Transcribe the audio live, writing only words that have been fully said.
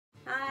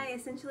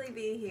Essentially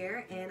Bee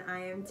here, and I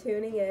am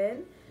tuning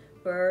in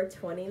for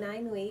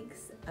 29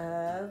 weeks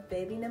of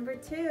baby number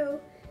 2.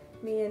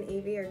 Me and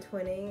Evie are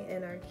twinning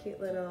in our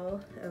cute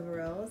little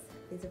overalls.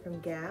 These are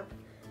from Gap.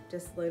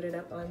 Just loaded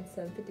up on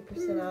some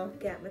 50% off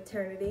Gap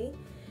Maternity.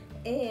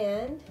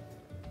 And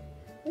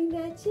we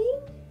matching?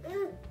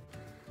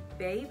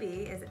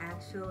 Baby is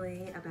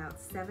actually about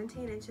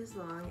 17 inches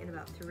long and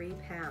about 3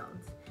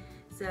 pounds.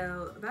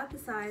 So about the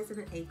size of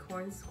an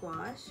acorn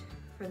squash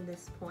from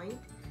this point,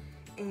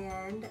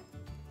 and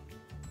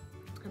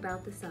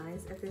about the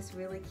size of this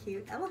really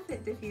cute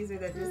elephant diffuser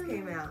that just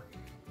came out.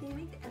 Can you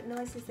make the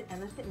noises the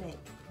elephant make?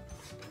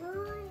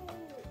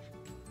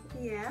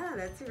 Yeah,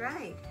 that's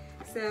right.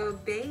 So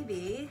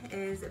baby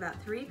is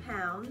about 3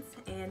 pounds,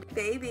 and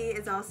baby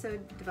is also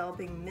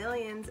developing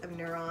millions of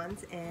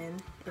neurons in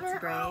its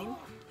brain,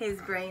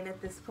 his brain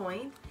at this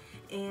point,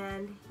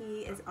 and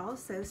he is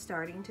also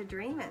starting to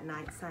dream at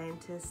night.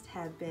 Scientists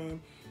have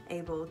been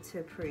able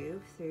to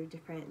prove through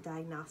different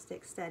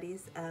diagnostic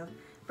studies of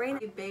brain.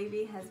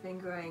 Baby has been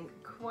growing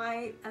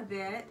quite a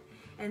bit,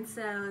 and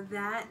so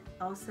that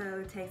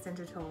also takes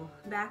into toll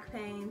back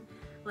pain,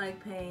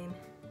 leg pain,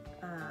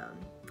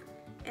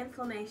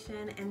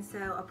 inflammation. And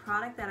so a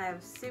product that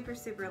I've super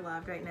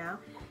loved right now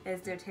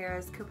is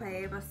doTERRA's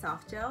Copaiba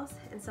soft gels,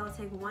 and so I'll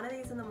take one of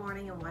these in the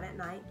morning and one at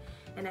night,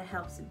 and it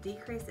helps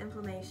decrease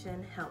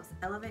inflammation, helps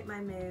elevate my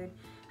mood,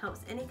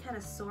 helps any kind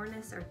of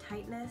soreness or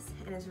tightness,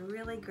 and is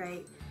really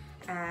great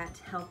at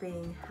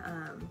helping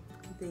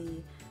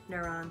the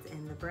neurons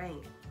in the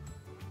brain.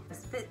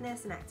 As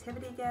fitness and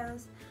activity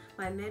goes,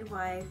 my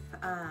midwife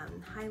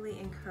highly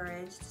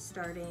encouraged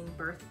starting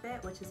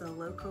BirthFit, which is a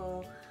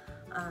local,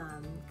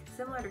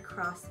 similar to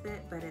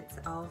CrossFit, but it's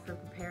all for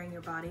preparing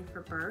your body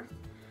for birth.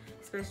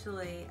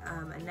 Especially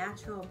a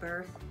natural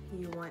birth,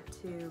 you want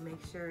to make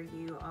sure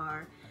you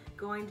are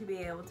going to be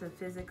able to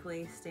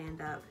physically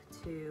stand up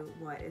to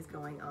what is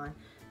going on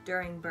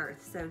during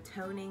birth. So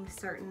toning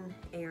certain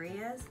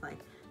areas, like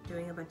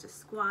doing a bunch of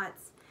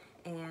squats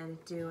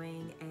and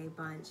doing a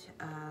bunch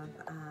of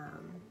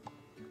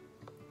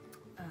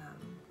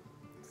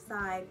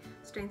side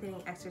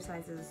strengthening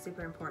exercises is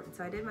super important.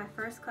 So I did my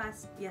first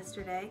class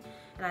yesterday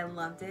and I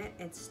loved it.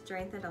 It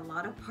strengthened a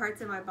lot of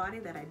parts of my body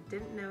that I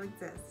didn't know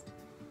exist.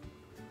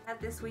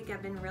 This week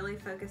I've been really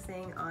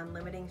focusing on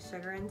limiting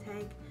sugar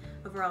intake.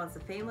 Overall as a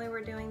family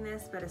we're doing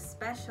this, but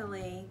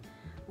especially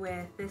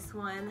with this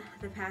one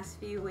the past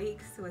few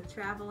weeks with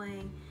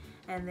traveling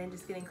and then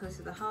just getting close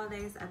to the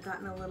holidays, I've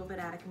gotten a little bit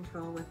out of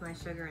control with my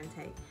sugar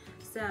intake.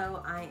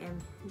 So I am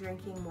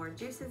drinking more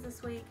juices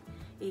this week,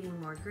 eating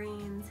more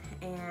greens,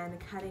 and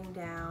cutting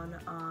down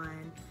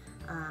on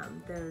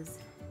those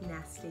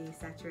nasty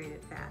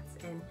saturated fats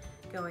and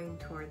going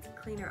towards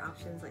cleaner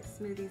options like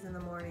smoothies in the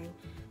morning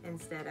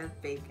instead of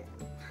bacon,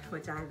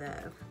 which I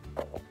love.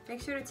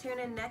 Make sure to tune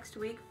in next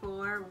week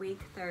for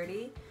week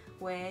 30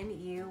 when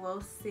you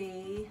will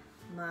see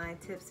my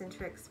tips and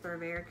tricks for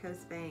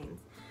varicose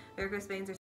veins. Varicose veins are